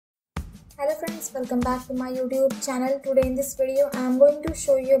Hello friends, welcome back to my YouTube channel. Today in this video I am going to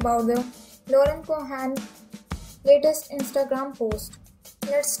show you about the Lauren Cohan latest Instagram post.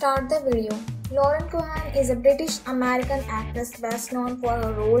 Let's start the video. Lauren Cohan is a British American actress best known for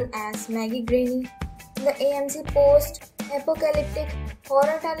her role as Maggie Graney in the AMC post-apocalyptic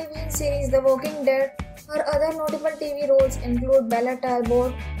horror television series The Walking Dead. Her other notable TV roles include Bella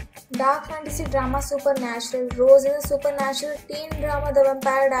Talbot, dark fantasy drama Supernatural, Rose in the supernatural teen drama The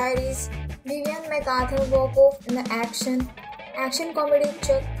Vampire Diaries, Vivian MacArthur Walkoff in the action comedy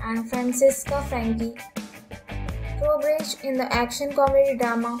Chuck, and Francesca Frankie Trowbridge in the action comedy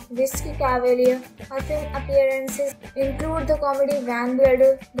drama Whiskey Cavalier. Her film appearances include the comedy Van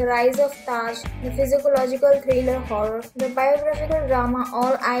Bladder, The Rise of Taj, the physiological thriller horror, the biographical drama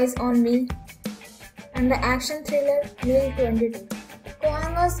All Eyes on Me, and the action thriller Meal 22.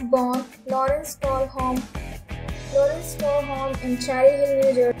 Cohan was born Lawrence Stallhome in Cherry Hill,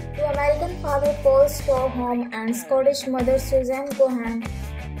 New Jersey, to American father Paul Stallhome and Scottish mother Suzanne Cohan.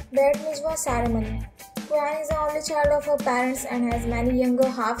 Bat mitzvah ceremony. Cohan is the only child of her parents and has many younger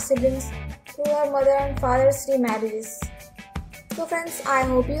half-siblings through her mother and father's remarriages. So friends, I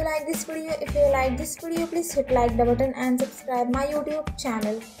hope you like this video. If you like this video, please hit like the button and subscribe my YouTube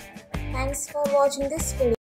channel. Thanks for watching this video.